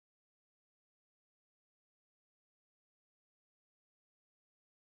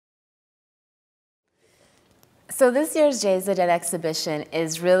So this year's Days of the Dead exhibition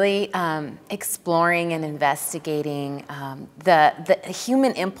is really exploring and investigating the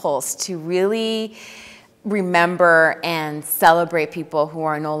human impulse to really remember and celebrate people who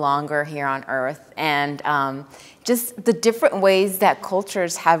are no longer here on Earth, and just the different ways that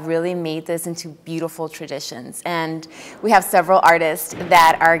cultures have really made this into beautiful traditions. And we have several artists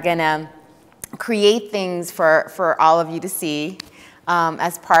that are gonna create things for all of you to see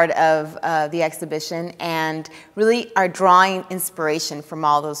as part of the exhibition, and really are drawing inspiration from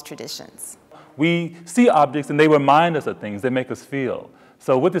all those traditions. We see objects and they remind us of things, they make us feel.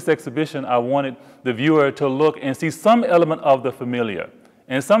 So with this exhibition, I wanted the viewer to look and see some element of the familiar.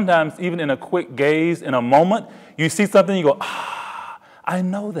 And sometimes even in a quick gaze, in a moment, you see something, you go, ah, I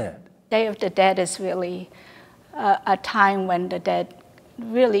know that. Day of the Dead is really a time when the dead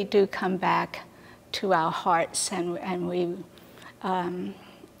really do come back to our hearts, and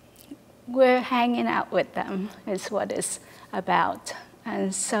we're hanging out with them is what it's about.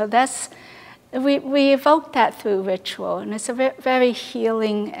 And so we evoke that through ritual, and it's a very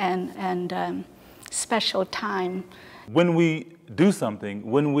healing and special time. When we do something,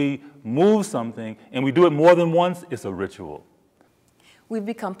 when we move something, and we do it more than once, it's a ritual. We've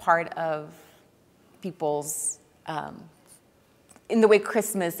become part of people's, in the way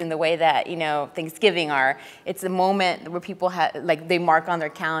Christmas, in the way that, you know, Thanksgiving are. It's a moment where people they mark on their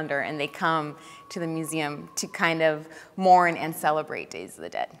calendar and they come to the museum to kind of mourn and celebrate Days of the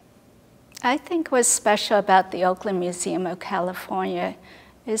Dead. I think what's special about the Oakland Museum of California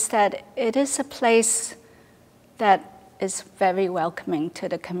is that it is a place that is very welcoming to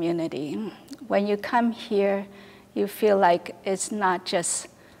the community. When you come here, you feel like it's not just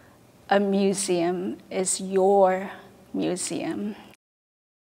a museum, it's your museum.